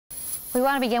We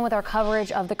want to begin with our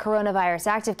coverage of the coronavirus.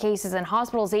 Active cases and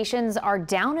hospitalizations are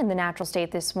down in the natural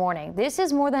state this morning. This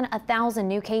is more than 1,000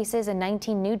 new cases and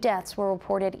 19 new deaths were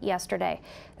reported yesterday.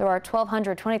 There are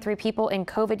 1,223 people in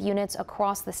COVID units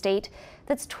across the state.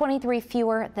 That's 23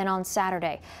 fewer than on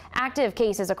Saturday. Active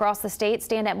cases across the state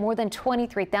stand at more than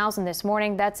 23,000 this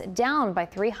morning. That's down by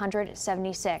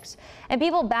 376. And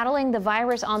people battling the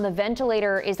virus on the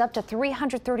ventilator is up to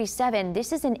 337.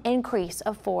 This is an increase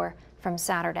of 4 from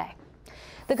Saturday.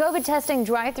 The COVID testing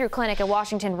drive-through clinic at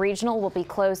Washington Regional will be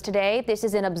closed today. This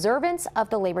is in observance of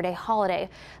the Labor Day holiday.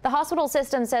 The hospital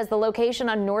system says the location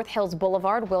on North Hills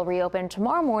Boulevard will reopen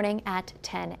tomorrow morning at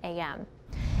 10 a.m.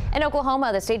 In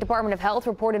Oklahoma, the State Department of Health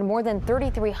reported more than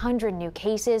 3,300 new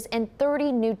cases and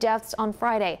 30 new deaths on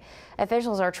Friday.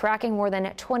 Officials are tracking more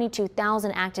than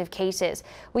 22,000 active cases.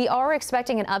 We are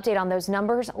expecting an update on those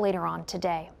numbers later on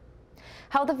today.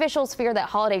 Health officials fear that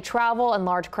holiday travel and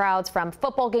large crowds from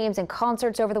football games and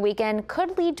concerts over the weekend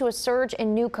could lead to a surge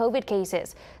in new COVID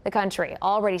cases. The country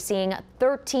already seeing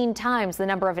 13 times the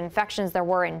number of infections there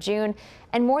were in June,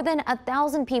 and more than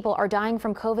 1,000 people are dying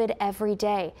from COVID every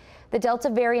day. The Delta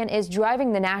variant is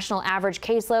driving the national average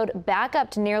caseload back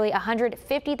up to nearly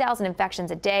 150,000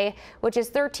 infections a day, which is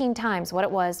 13 times what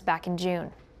it was back in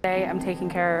June. Today I'm taking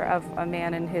care of a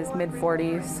man in his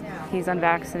mid-40s. He's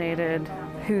unvaccinated,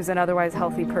 who's an otherwise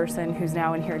healthy person who's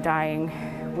now in here dying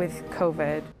with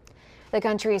COVID. The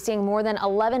country is seeing more than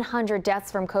 1,100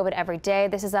 deaths from COVID every day.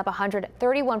 This is up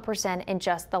 131% in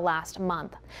just the last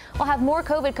month. We'll have more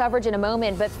COVID coverage in a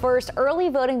moment, but first, early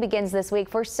voting begins this week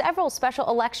for several special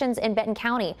elections in Benton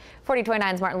County.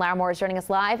 4029's Martin Larimore is joining us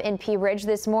live in Pea Ridge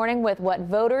this morning with what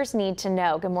voters need to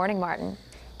know. Good morning, Martin.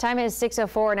 Time is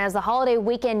 6:04, and as the holiday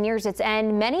weekend nears its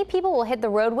end, many people will hit the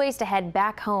roadways to head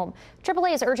back home.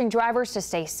 AAA is urging drivers to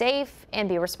stay safe and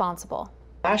be responsible.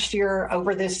 Last year,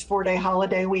 over this 4-day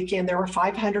holiday weekend, there were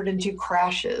 502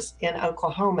 crashes in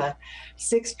Oklahoma.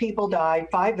 6 people died.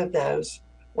 5 of those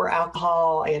were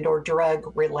alcohol and or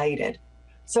drug related.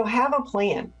 So have a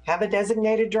plan. Have a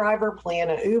designated driver,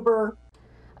 plan an Uber.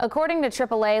 According to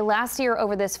AAA, last year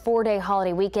over this 4-day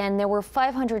holiday weekend, there were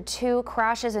 502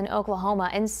 crashes in Oklahoma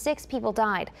and 6 people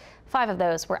died. 5 of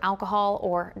those were alcohol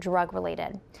or drug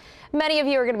related. Many of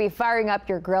you are going to be firing up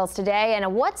your grills today.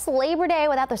 And what's Labor Day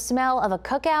without the smell of a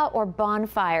cookout or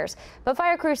bonfires? But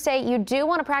fire crews say you do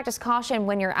want to practice caution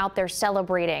when you're out there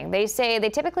celebrating. They say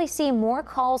they typically see more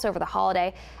calls over the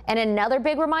holiday. And another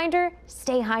big reminder,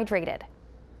 stay hydrated.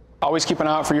 Always keep an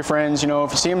eye out for your friends. You know,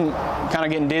 if you see them kind of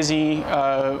getting dizzy,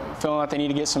 feeling like they need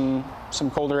to get some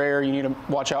colder air, you need to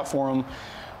watch out for them.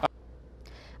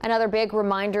 Another big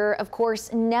reminder, of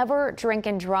course, never drink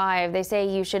and drive. They say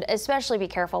you should especially be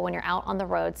careful when you're out on the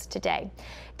roads today.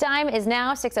 Time is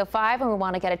now 6:05, and we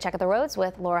want to get a check of the roads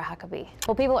with Laura Huckabee.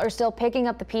 Well, people are still picking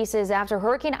up the pieces after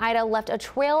Hurricane Ida left a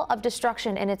trail of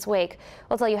destruction in its wake.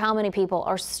 We'll tell you how many people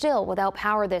are still without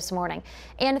power this morning.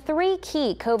 And 3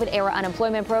 key COVID-era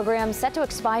unemployment programs set to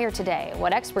expire today.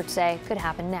 What experts say could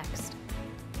happen next.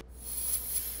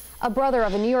 A brother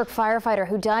of a New York firefighter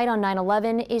who died on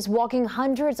 9/11 is walking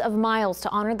hundreds of miles to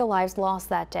honor the lives lost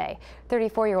that day.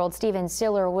 34-year-old Stephen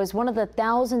Siller was one of the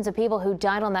thousands of people who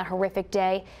died on that horrific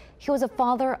day. He was a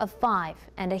father of 5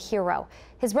 and a hero.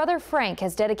 His brother Frank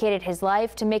has dedicated his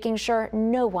life to making sure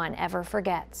no one ever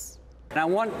forgets. And I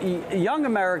want young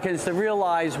Americans to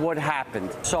realize what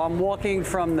happened. So I'm walking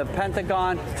from the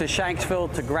Pentagon to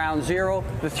Shanksville to Ground Zero,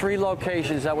 the 3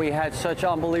 locations that we had such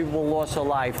unbelievable loss of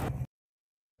life.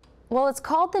 Well, it's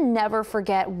called the Never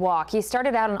Forget Walk. He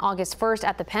started out on August 1st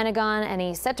at the Pentagon, and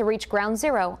he's set to reach Ground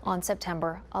Zero on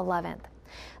September 11th.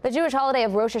 The Jewish holiday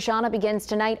of Rosh Hashanah begins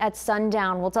tonight at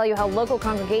sundown. We'll tell you how local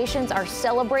congregations are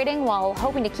celebrating while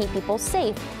hoping to keep people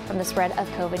safe from the spread of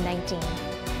COVID-19.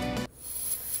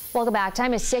 Welcome back.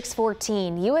 Time is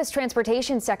 6:14. U.S.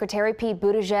 Transportation Secretary Pete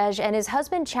Buttigieg and his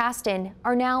husband Chasten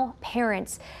are now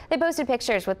parents. They posted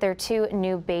pictures with their 2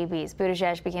 new babies.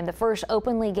 Buttigieg became the first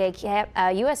openly gay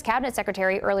U.S. cabinet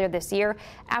secretary earlier this year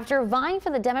after vying for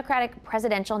the Democratic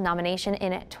presidential nomination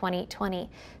in 2020.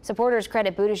 Supporters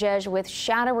credit Buttigieg with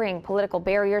shattering political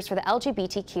barriers for the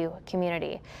LGBTQ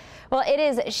community. Well, it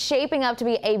is shaping up to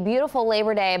be a beautiful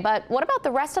Labor Day, but what about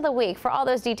the rest of the week? For all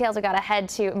those details, we got to head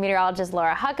to meteorologist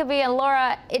Laura Huckabee. And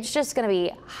Laura, it's just going to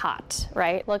be hot,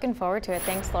 right? Looking forward to it.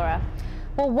 Thanks, Laura.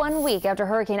 Well, 1 week after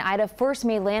Hurricane Ida first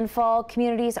made landfall,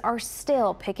 communities are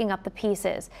still picking up the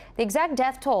pieces. The exact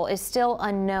death toll is still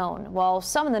unknown, while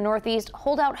some in the Northeast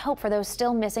hold out hope for those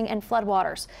still missing in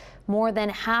floodwaters. More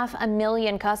than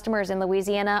 500,000 customers in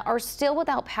Louisiana are still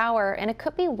without power, and it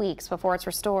could be weeks before it's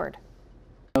restored.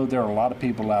 There are a lot of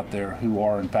people out there who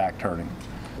are in fact hurting.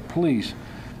 Please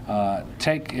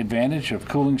Take advantage of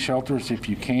cooling shelters if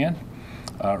you can.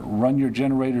 Run your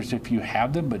generators if you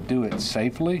have them, but do it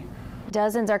safely.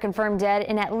 Dozens are confirmed dead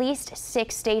in at least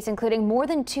 6 states, including more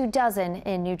than 24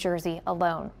 in New Jersey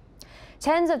alone.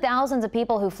 Tens of thousands of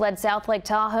people who fled South Lake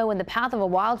Tahoe in the path of a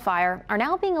wildfire are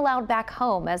now being allowed back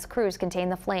home as crews contain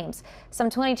the flames. Some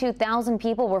 22,000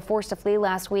 people were forced to flee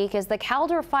last week as the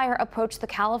Caldor fire approached the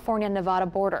California-Nevada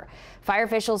border. Fire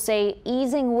officials say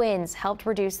easing winds helped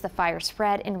reduce the fire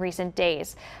spread in recent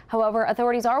days. However,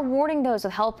 authorities are warning those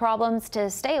with health problems to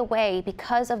stay away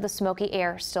because of the smoky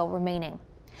air still remaining.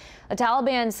 The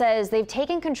Taliban says they've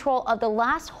taken control of the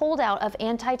last holdout of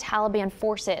anti-Taliban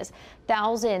forces.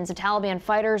 Thousands of Taliban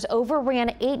fighters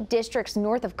overran 8 districts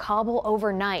north of Kabul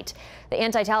overnight. The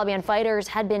anti-Taliban fighters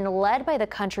had been led by the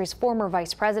country's former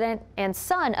vice president and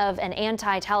son of an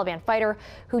anti-Taliban fighter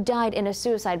who died in a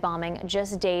suicide bombing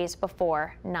just days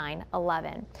before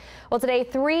 9/11. Well, today,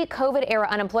 3 COVID-era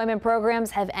unemployment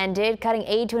programs have ended, cutting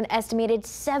aid to an estimated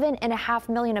 7.5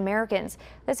 million Americans.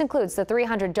 This includes the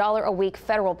 $300 a week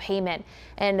federal payment.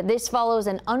 And this follows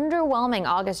an underwhelming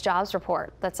August jobs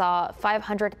report that saw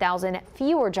 500,000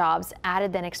 fewer jobs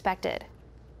added than expected.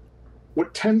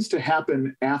 What tends to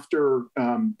happen after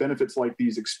benefits like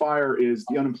these expire is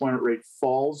the unemployment rate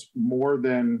falls more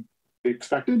than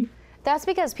expected. That's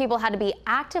because people had to be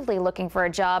actively looking for a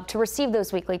job to receive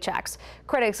those weekly checks.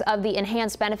 Critics of the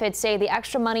enhanced benefits say the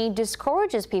extra money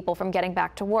discourages people from getting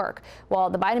back to work, while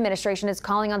the Biden administration is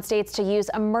calling on states to use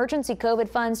emergency COVID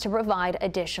funds to provide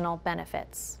additional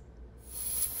benefits.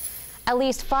 At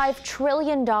least $5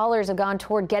 trillion have gone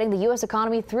toward getting the U.S.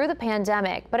 economy through the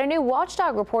pandemic, but a new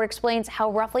watchdog report explains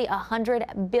how roughly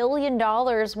 $100 billion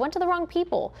went to the wrong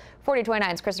people.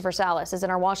 4029's Christopher Salas is in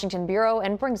our Washington bureau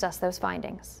and brings us those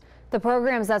findings. The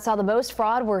programs that saw the most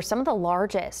fraud were some of the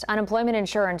largest. Unemployment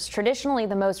insurance, traditionally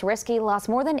the most risky, lost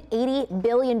more than $80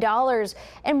 billion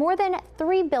and more than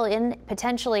 $3 billion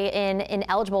potentially in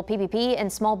ineligible PPP and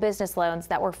small business loans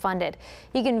that were funded.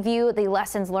 You can view the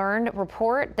lessons learned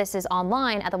report. This is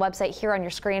online at the website here on your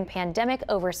screen,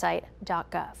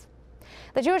 pandemicoversight.gov.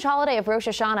 The Jewish holiday of Rosh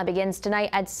Hashanah begins tonight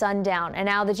at sundown, and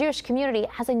now the Jewish community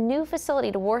has a new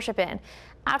facility to worship in.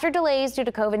 After delays due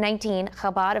to COVID-19,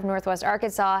 Chabad of Northwest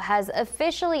Arkansas has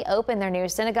officially opened their new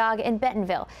synagogue in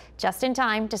Bentonville, just in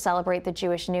time to celebrate the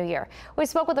Jewish New Year. We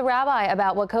spoke with the rabbi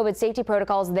about what COVID safety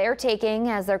protocols they're taking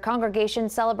as their congregation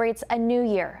celebrates a new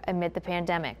year amid the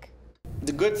pandemic.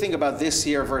 The good thing about this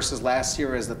year versus last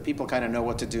year is that people kind of know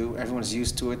what to do. Everyone's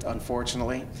used to it,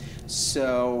 unfortunately.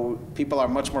 So people are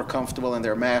much more comfortable in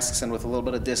their masks and with a little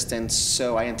bit of distance.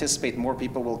 So I anticipate more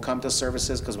people will come to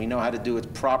services because we know how to do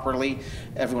it properly.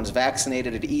 Everyone's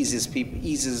vaccinated. It eases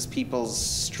people's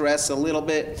stress a little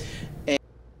bit.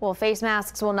 Well, face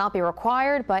masks will not be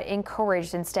required, but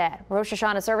encouraged instead. Rosh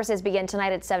Hashanah services begin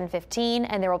tonight at 7:15,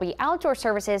 and there will be outdoor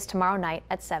services tomorrow night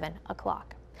at 7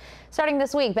 o'clock. Starting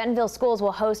this week, Bentonville schools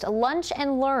will host Lunch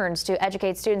and Learns to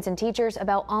educate students and teachers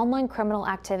about online criminal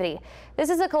activity. This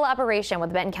is a collaboration with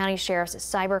the Benton County Sheriff's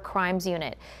Cyber Crimes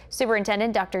Unit.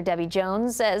 Superintendent Dr. Debbie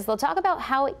Jones says they'll talk about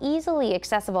how easily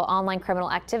accessible online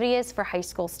criminal activity is for high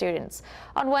school students.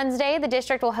 On Wednesday, the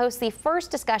district will host the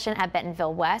first discussion at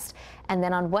Bentonville West, and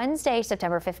then on Wednesday,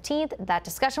 September 15th, that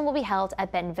discussion will be held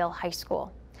at Bentonville High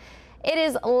School. It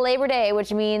is Labor Day,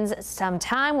 which means some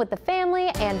time with the family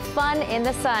and fun in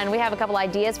the sun. We have a couple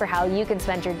ideas for how you can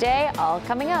spend your day, all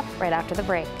coming up right after the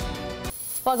break.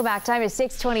 Welcome back. Time is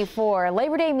 6:24.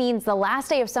 Labor Day means the last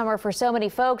day of summer for so many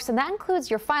folks, and that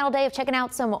includes your final day of checking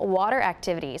out some water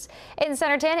activities. In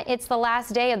Centerton, it's the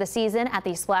last day of the season at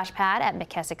the splash pad at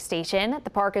McKessick Station. The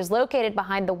park is located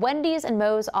behind the Wendy's and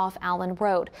Moe's off Allen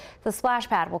Road. The splash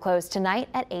pad will close tonight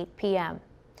at 8 p.m.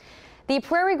 The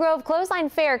Prairie Grove Clothesline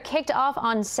Fair kicked off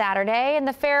on Saturday, and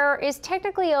the fair is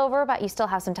technically over, but you still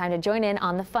have some time to join in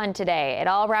on the fun today. It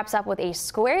all wraps up with a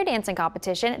square dancing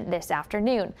competition this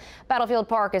afternoon. Battlefield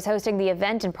Park is hosting the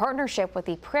event in partnership with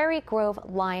the Prairie Grove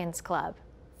Lions Club.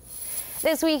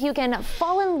 This week, you can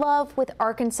fall in love with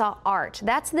Arkansas art.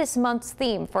 That's this month's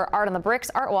theme for Art on the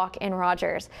Bricks Art Walk in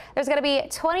Rogers. There's going to be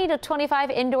 20 to 25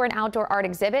 indoor and outdoor art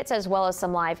exhibits, as well as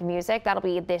some live music. That'll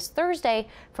be this Thursday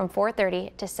from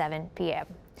 4:30 to 7 p.m.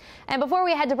 And before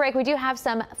we head to break, we do have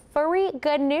some furry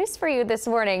good news for you this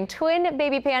morning. Twin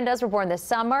baby pandas were born this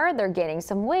summer. They're gaining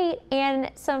some weight and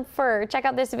some fur. Check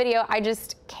out this video. I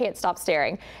just can't stop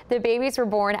staring. The babies were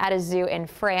born at a zoo in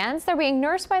France. They're being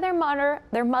nursed by their mother,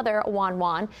 Wan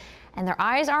Wan. and their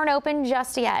eyes aren't open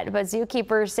just yet. But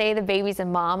zookeepers say the babies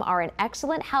and mom are in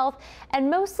excellent health and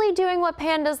mostly doing what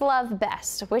pandas love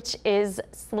best, which is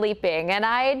sleeping. And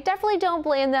I definitely don't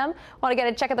blame them. Want to get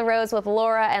a check of the roads with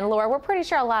Laura. And Laura, we're pretty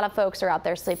sure a lot of folks are out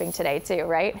there sleeping today too,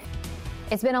 right?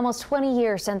 It's been almost 20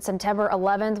 years since September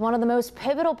 11th, one of the most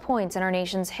pivotal points in our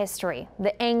nation's history.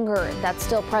 The anger that's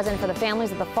still present for the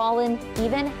families of the fallen,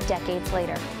 even decades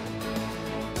later.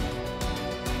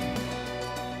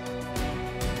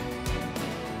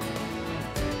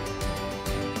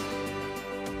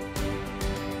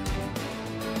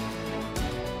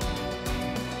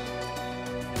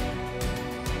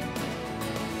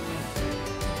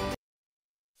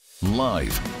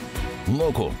 Live,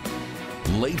 local,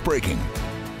 late breaking.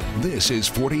 This is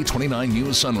 4029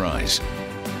 News Sunrise.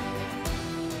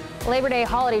 Labor Day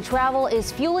holiday travel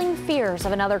is fueling fears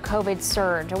of another COVID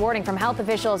surge. A warning from health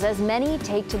officials as many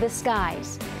take to the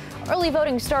skies. Early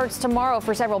voting starts tomorrow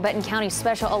for several Benton County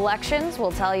special elections.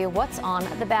 We'll tell you what's on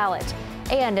the ballot.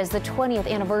 And as the 20th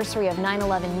anniversary of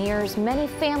 9/11 nears, many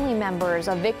family members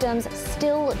of victims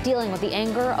still dealing with the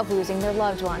anger of losing their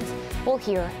loved ones. We'll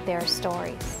hear their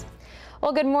stories.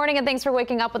 Well, good morning and thanks for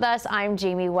waking up with us. I'm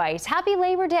Jamie Weiss. Happy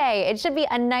Labor Day. It should be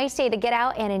a nice day to get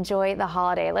out and enjoy the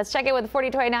holiday. Let's check in with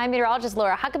 4029 meteorologist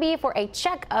Laura Huckabee for a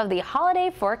check of the holiday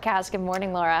forecast. Good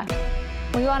morning, Laura.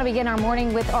 We want to begin our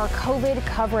morning with our COVID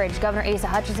coverage. Governor Asa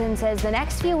Hutchinson says the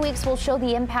next few weeks will show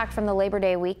the impact from the Labor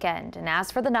Day weekend. And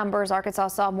as for the numbers, Arkansas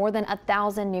saw more than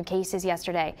 1,000 new cases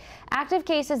yesterday. Active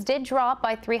cases did drop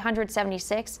by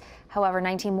 376. However,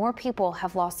 19 more people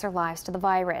have lost their lives to the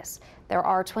virus. There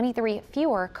are 23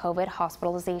 fewer COVID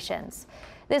hospitalizations.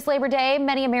 This Labor Day,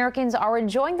 many Americans are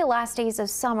enjoying the last days of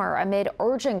summer amid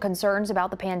urgent concerns about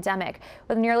the pandemic.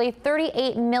 With nearly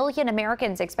 38 million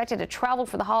Americans expected to travel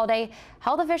for the holiday,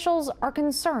 health officials are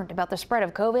concerned about the spread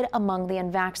of COVID among the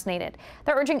unvaccinated.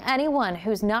 They're urging anyone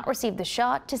who's not received the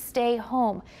shot to stay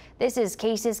home. This as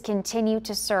cases continue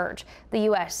to surge. The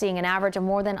U.S. seeing an average of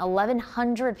more than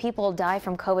 1,100 people die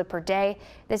from COVID per day.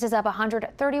 This is up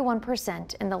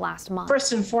 131% in the last month.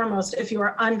 First and foremost, if you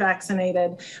are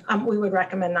unvaccinated, we would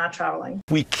recommend not traveling.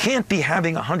 We can't be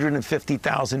having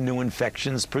 150,000 new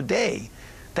infections per day.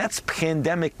 That's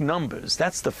pandemic numbers.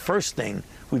 That's the first thing.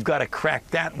 We've got to crack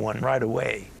that one right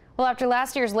away. Well, after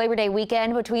last year's Labor Day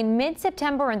weekend, between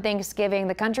mid-September and Thanksgiving,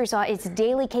 the country saw its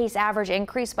daily case average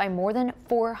increase by more than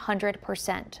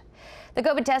 400%. The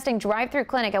COVID testing drive-through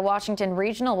clinic at Washington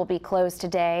Regional will be closed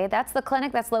today. That's the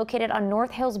clinic that's located on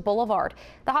North Hills Boulevard.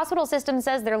 The hospital system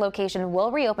says their location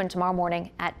will reopen tomorrow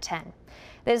morning at 10.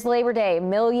 This Labor Day,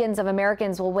 millions of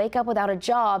Americans will wake up without a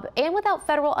job and without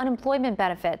federal unemployment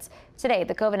benefits. Today,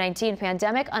 the COVID-19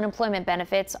 pandemic unemployment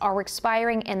benefits are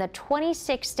expiring in the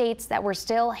 26 states that were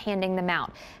still handing them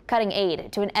out, cutting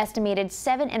aid to an estimated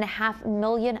 7.5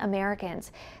 million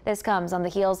Americans. This comes on the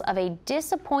heels of a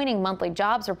disappointing monthly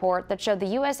jobs report that showed the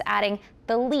U.S. adding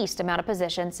the least amount of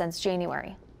positions since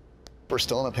January. We're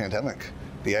still in a pandemic.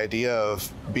 The idea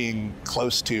of being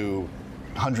close to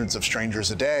hundreds of strangers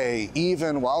a day,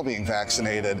 even while being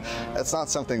vaccinated, that's not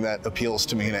something that appeals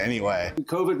to me in any way.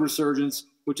 COVID resurgence,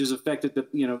 which has affected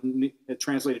the,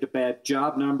 translated to bad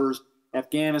job numbers,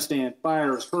 Afghanistan,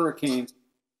 fires, hurricanes,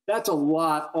 that's a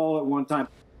lot all at one time.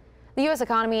 The U.S.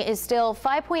 economy is still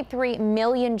 5.3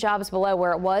 million jobs below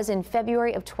where it was in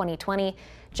February of 2020,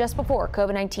 just before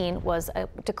COVID-19 was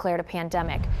declared a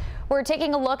pandemic. We're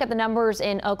taking a look at the numbers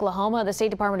in Oklahoma. The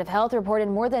State Department of Health reported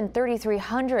more than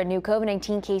 3,300 new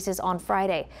COVID-19 cases on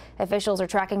Friday. Officials are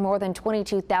tracking more than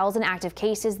 22,000 active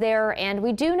cases there, and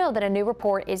we do know that a new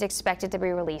report is expected to be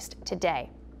released today.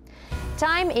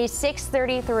 Time is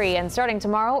 6:33, and starting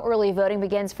tomorrow, early voting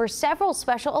begins for several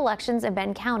special elections in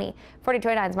Benton County.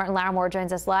 4029's Martin Larimore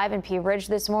joins us live in Pea Ridge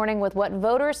this morning with what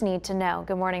voters need to know.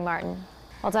 Good morning, Martin.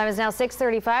 Well, time is now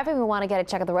 6:35, and we want to get a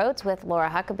check of the roads with Laura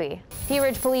Huckabee. Pea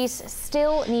Ridge police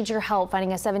still need your help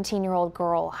finding a 17-year-old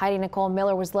girl. Heidi Nicole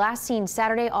Miller was last seen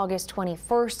Saturday, August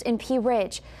 21st in Pea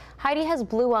Ridge. Heidi has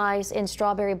blue eyes and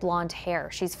strawberry blonde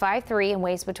hair. She's 5'3" and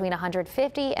weighs between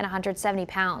 150 and 170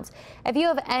 pounds. If you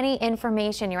have any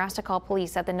information, you're asked to call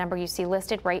police at the number you see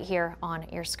listed right here on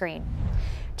your screen.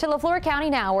 To LaFleur County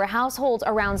now, where households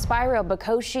around Spiro,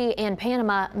 Bocoshi, and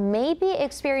Panama may be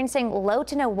experiencing low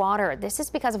to no water. This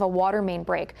is because of a water main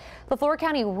break. LaFleur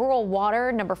County Rural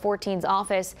Water number 14's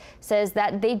office says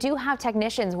that they do have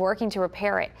technicians working to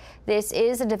repair it. This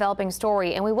is a developing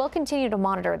story, and we will continue to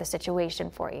monitor the situation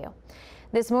for you.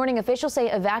 This morning, officials say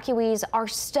evacuees are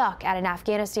stuck at an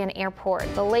Afghanistan airport.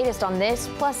 The latest on this,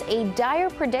 plus a dire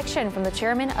prediction from the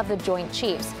chairman of the Joint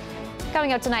Chiefs.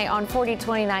 Coming up tonight on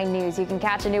 4029 News, you can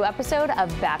catch a new episode of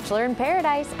Bachelor in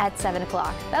Paradise at 7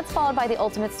 o'clock. That's followed by The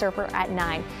Ultimate Surfer at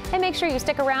 9. And make sure you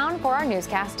stick around for our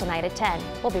newscast tonight at 10.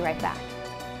 We'll be right back.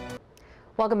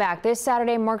 Welcome back. This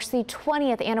Saturday marks the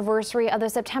 20th anniversary of the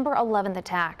September 11th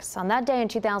attacks. On that day in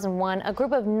 2001, a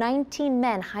group of 19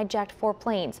 men hijacked 4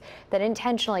 planes that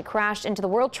intentionally crashed into the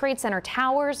World Trade Center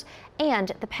towers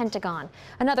and the Pentagon.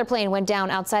 Another plane went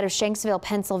down outside of Shanksville,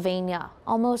 Pennsylvania.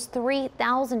 Almost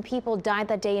 3,000 people died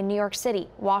that day in New York City,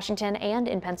 Washington, and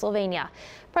in Pennsylvania.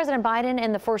 President Biden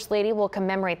and the First Lady will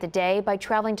commemorate the day by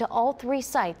traveling to all 3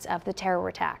 sites of the terror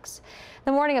attacks.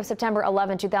 The morning of September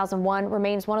 11, 2001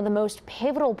 remains one of the most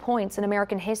pivotal points in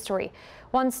American history.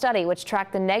 One study, which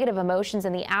tracked the negative emotions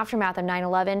in the aftermath of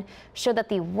 9/11, showed that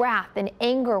the wrath and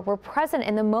anger were present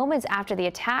in the moments after the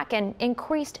attack and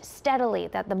increased steadily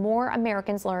that the more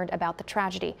Americans learned about the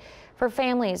tragedy. For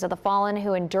families of the fallen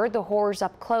who endured the horrors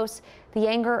up close, the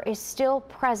anger is still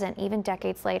present even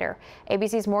decades later.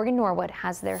 ABC's Morgan Norwood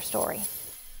has their story.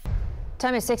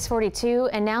 Time is 6:42,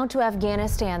 and now to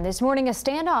Afghanistan. This morning, a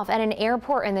standoff at an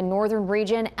airport in the northern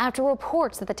region after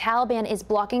reports that the Taliban is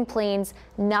blocking planes,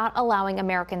 not allowing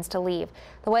Americans to leave.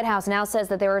 The White House now says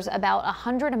that there is about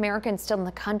 100 Americans still in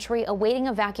the country awaiting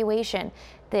evacuation.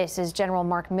 This as General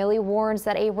Mark Milley warns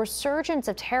that a resurgence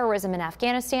of terrorism in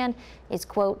Afghanistan is,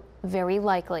 quote, very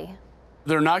likely.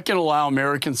 They're not going to allow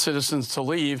American citizens to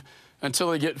leave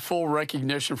until they get full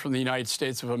recognition from the United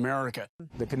States of America.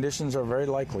 The conditions are very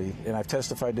likely, and I've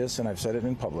testified this and I've said it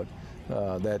in public,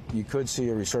 that you could see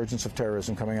a resurgence of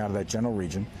terrorism coming out of that general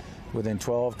region within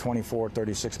 12, 24,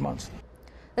 36 months.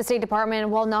 The State Department,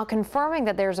 while not confirming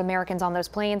that there's Americans on those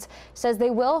planes, says they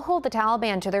will hold the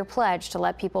Taliban to their pledge to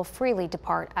let people freely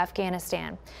depart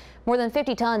Afghanistan. More than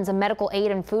 50 tons of medical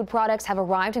aid and food products have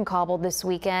arrived in Kabul this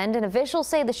weekend, and officials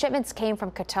say the shipments came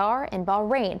from Qatar and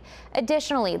Bahrain.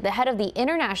 Additionally, the head of the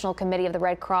International Committee of the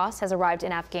Red Cross has arrived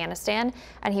in Afghanistan,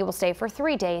 and he will stay for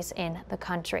 3 days in the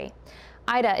country.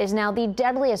 Ida is now the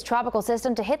deadliest tropical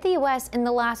system to hit the U.S. in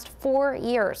the last 4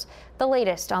 years. The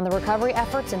latest on the recovery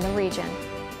efforts in the region.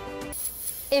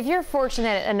 If you're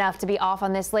fortunate enough to be off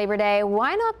on this Labor Day,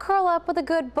 why not curl up with a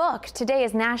good book? Today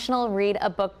is National Read a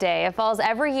Book Day. It falls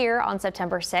every year on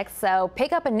September 6th, so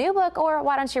pick up a new book, or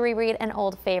why don't you reread an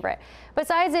old favorite?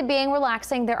 Besides it being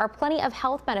relaxing, there are plenty of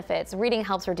health benefits. Reading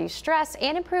helps reduce stress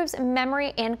and improves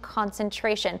memory and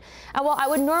concentration. And while I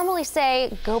would normally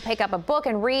say go pick up a book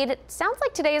and read, it sounds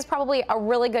like today is probably a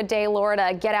really good day, Laura,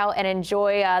 to get out and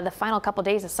enjoy the final couple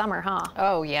days of summer, huh?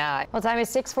 Oh, yeah. Well, time is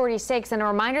 6:46, and a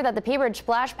reminder that the Pea Ridge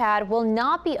splash pad will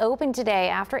not be open today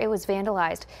after it was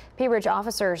vandalized. Pea Ridge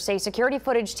officers say security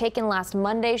footage taken last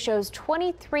Monday shows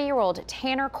 23-year-old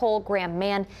Tanner Cole Graham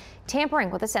man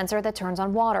tampering with a sensor that turns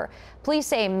on water. Police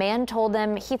say man told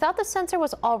them he thought the sensor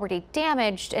was already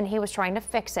damaged and he was trying to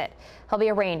fix it. He'll be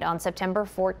arraigned on September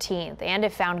 14th, and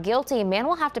if found guilty, man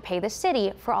will have to pay the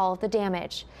city for all of the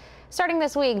damage. Starting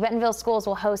this week, Bentonville schools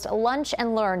will host Lunch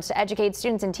and Learns to educate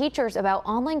students and teachers about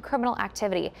online criminal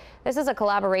activity. This is a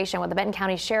collaboration with the Benton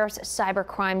County Sheriff's Cyber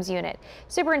Crimes Unit.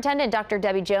 Superintendent Dr.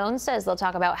 Debbie Jones says they'll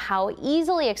talk about how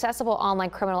easily accessible online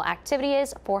criminal activity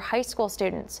is for high school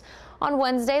students. On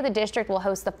Wednesday, the district will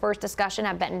host the first discussion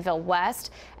at Bentonville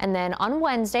West, and then on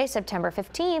Wednesday, September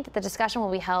 15th, the discussion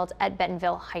will be held at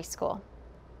Bentonville High School.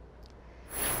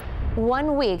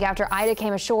 1 week after Ida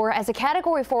came ashore as a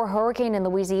Category 4 hurricane in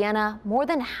Louisiana, more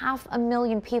than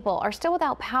 500,000 people are still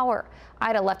without power.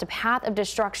 Ida left a path of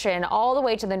destruction all the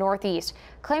way to the northeast,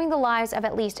 claiming the lives of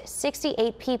at least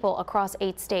 68 people across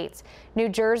 8 states. New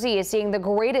Jersey is seeing the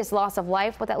greatest loss of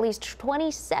life, with at least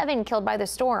 27 killed by the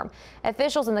storm.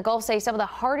 Officials in the Gulf say some of the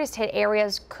hardest hit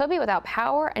areas could be without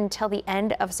power until the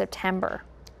end of September.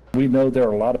 We know there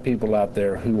are a lot of people out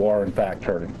there who are in fact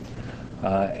hurting.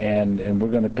 And we're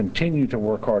going to continue to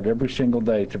work hard every single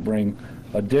day to bring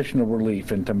additional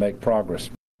relief and to make progress.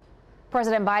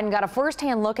 President Biden got a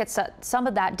first-hand look at some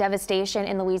of that devastation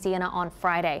in Louisiana on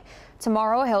Friday.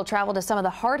 Tomorrow, he'll travel to some of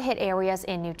the hard-hit areas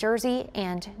in New Jersey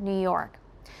and New York.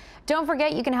 Don't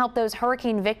forget, you can help those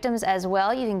hurricane victims as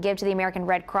well. You can give to the American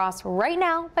Red Cross right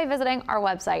now by visiting our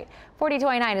website.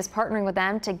 4029 is partnering with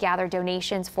them to gather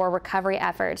donations for recovery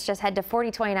efforts. Just head to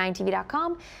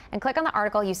 4029tv.com and click on the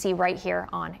article you see right here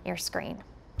on your screen.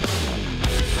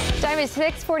 Time is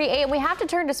 6:48. We have to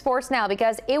turn to sports now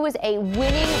because it was a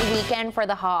winning weekend for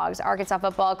the Hogs. Arkansas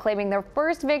football claiming their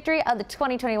first victory of the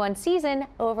 2021 season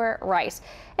over Weiss.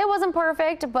 It wasn't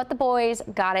perfect, but the boys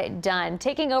got it done,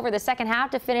 taking over the second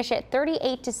half to finish it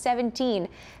 38-17.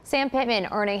 Sam Pittman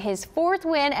earning his 4th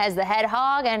win as the head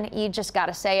Hog, and you just got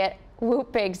to say it,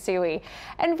 Whoop Big Suey.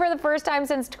 And for the first time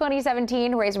since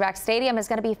 2017, Razorback Stadium is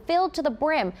going to be filled to the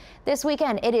brim. This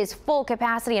weekend, it is full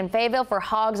capacity in Fayetteville for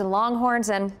Hogs and Longhorns,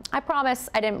 and I promise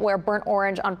I didn't wear burnt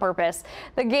orange on purpose.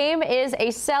 The game is a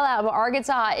sellout, but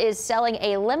Arkansas is selling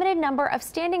a limited number of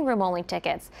standing room only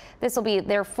tickets. This will be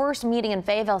their first meeting in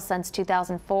Fayetteville since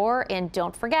 2004, and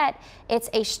don't forget, it's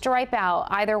a stripe out.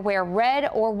 Either wear red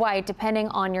or white depending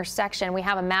on your section. We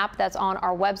have a map that's on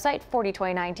our website,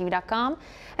 4029tv.com.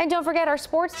 And don't forget, our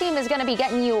sports team is going to be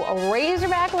getting you a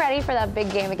Razorback ready for that big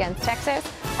game against Texas.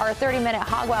 Our 30-minute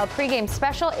Hog Wild pregame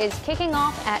special is kicking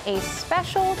off at a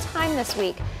special time this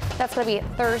week. That's going to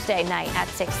be Thursday night at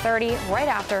 6:30, right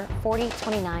after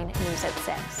 4029 News at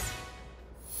 6.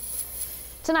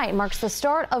 Tonight marks the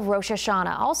start of Rosh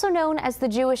Hashanah, also known as the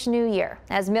Jewish New Year.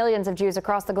 As millions of Jews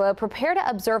across the globe prepare to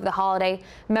observe the holiday,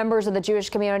 members of the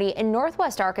Jewish community in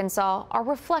Northwest Arkansas are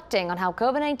reflecting on how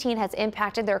COVID-19 has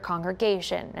impacted their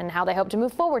congregation and how they hope to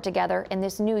move forward together in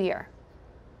this new year.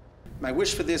 My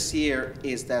wish for this year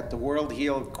is that the world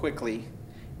heal quickly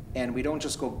and we don't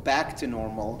just go back to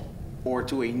normal or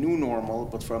to a new normal,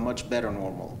 but for a much better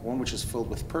normal, one which is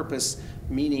filled with purpose,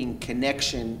 meaning,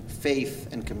 connection,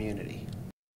 faith, and community.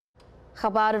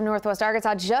 Chabad of Northwest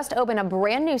Arkansas just opened a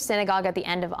brand new synagogue at the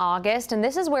end of August, and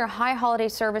this is where high holiday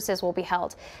services will be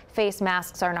held. Face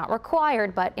masks are not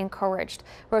required, but encouraged.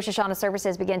 Rosh Hashanah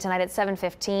services begin tonight at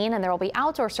 7:15, and there will be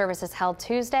outdoor services held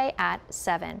Tuesday at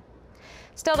 7.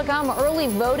 Still to come, early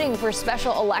voting for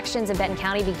special elections in Benton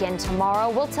County begin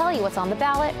tomorrow. We'll tell you what's on the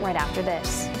ballot right after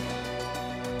this.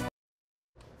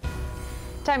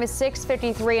 Time is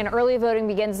 6:53 and early voting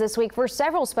begins this week for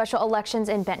several special elections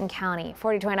in Benton County.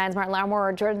 4029's Martin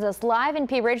Larimore joins us live in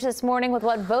Pea Ridge this morning with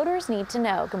what voters need to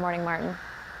know. Good morning, Martin.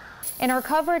 In our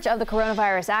coverage of the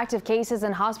coronavirus, active cases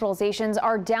and hospitalizations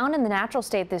are down in the natural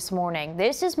state this morning.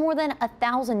 This is more than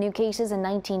 1,000 new cases and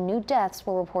 19 new deaths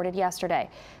were reported yesterday.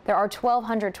 There are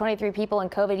 1,223 people in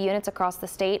COVID units across the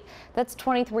state. That's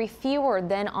 23 fewer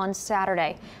than on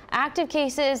Saturday. Active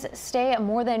cases stay at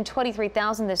more than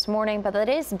 23,000 this morning, but that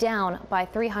is down by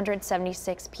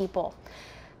 376 people.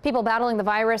 People battling the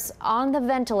virus on the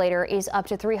ventilator is up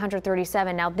to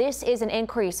 337. Now, this is an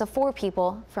increase of 4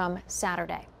 people from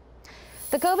Saturday.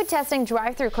 The COVID testing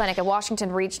drive-through clinic at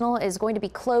Washington Regional is going to be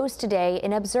closed today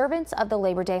in observance of the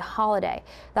Labor Day holiday.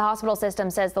 The hospital system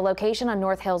says the location on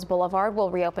North Hills Boulevard will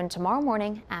reopen tomorrow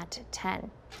morning at 10.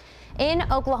 In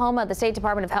Oklahoma, the State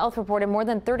Department of Health reported more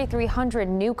than 3,300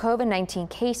 new COVID-19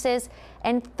 cases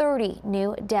and 30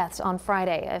 new deaths on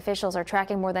Friday. Officials are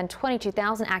tracking more than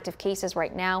 22,000 active cases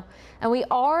right now, and we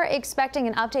are expecting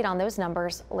an update on those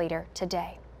numbers later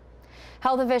today.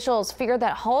 Health officials fear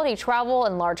that holiday travel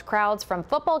and large crowds from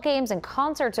football games and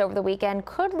concerts over the weekend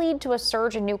could lead to a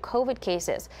surge in new COVID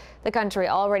cases. The country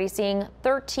already seeing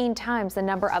 13 times the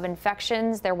number of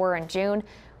infections there were in June.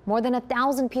 More than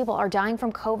 1,000 people are dying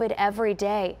from COVID every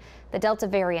day. The Delta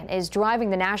variant is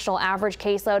driving the national average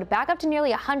caseload back up to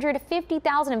nearly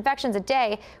 150,000 infections a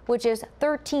day, which is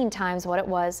 13 times what it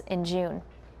was in June.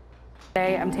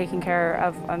 Today I'm taking care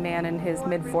of a man in his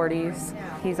mid-40s.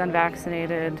 He's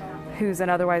unvaccinated, who's an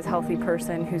otherwise healthy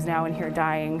person who's now in here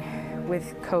dying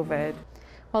with COVID.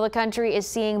 Well, the country is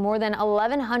seeing more than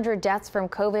 1,100 deaths from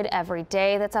COVID every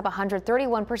day. That's up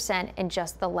 131% in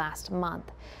just the last month.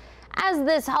 As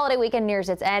this holiday weekend nears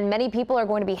its end, many people are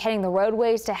going to be hitting the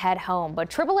roadways to head home, but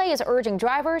AAA is urging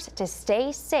drivers to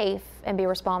stay safe and be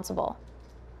responsible.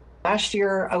 Last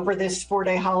year, over this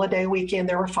 4-day holiday weekend,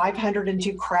 there were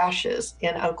 502 crashes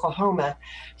in Oklahoma.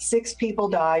 6 people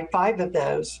died. 5 of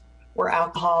those were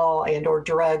alcohol and or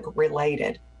drug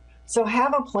related. So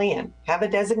have a plan. Have a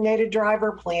designated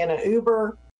driver, plan an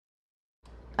Uber.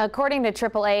 According to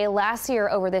AAA, last year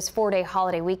over this 4-day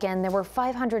holiday weekend, there were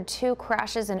 502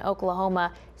 crashes in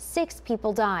Oklahoma. 6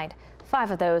 people died.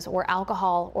 5 of those were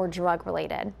alcohol or drug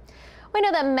related. We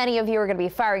know that many of you are going to be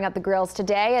firing up the grills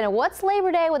today, and what's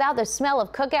Labor Day without the smell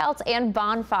of cookouts and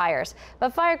bonfires?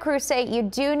 But fire crews say you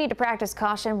do need to practice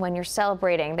caution when you're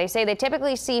celebrating. They say they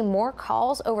typically see more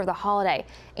calls over the holiday.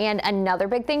 And another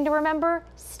big thing to remember,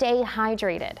 stay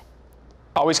hydrated.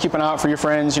 Always keep an eye out for your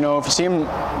friends. You know, if you see them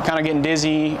kind of getting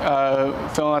dizzy,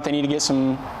 feeling like they need to get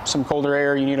some colder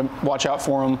air, you need to watch out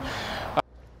for them.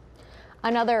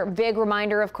 Another big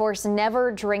reminder, of course,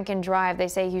 never drink and drive. They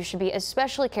say you should be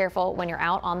especially careful when you're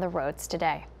out on the roads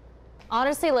today.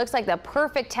 Honestly, looks like the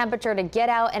perfect temperature to get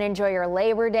out and enjoy your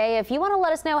Labor Day. If you want to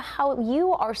let us know how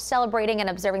you are celebrating and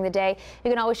observing the day,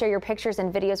 you can always share your pictures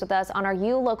and videos with us on our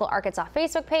You Local Arkansas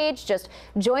Facebook page. Just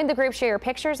join the group, share your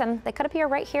pictures, and they could appear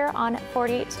right here on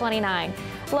 4029.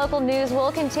 Local news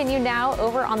will continue now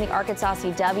over on the Arkansas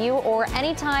CW or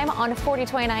anytime on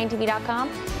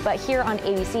 4029tv.com. But here on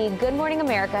ABC, Good Morning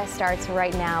America starts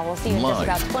right now. We'll see you in just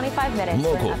about 25 minutes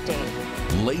local, for an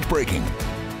update. Late breaking.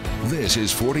 This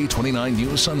is 4029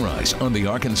 News Sunrise on the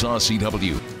Arkansas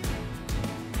CW.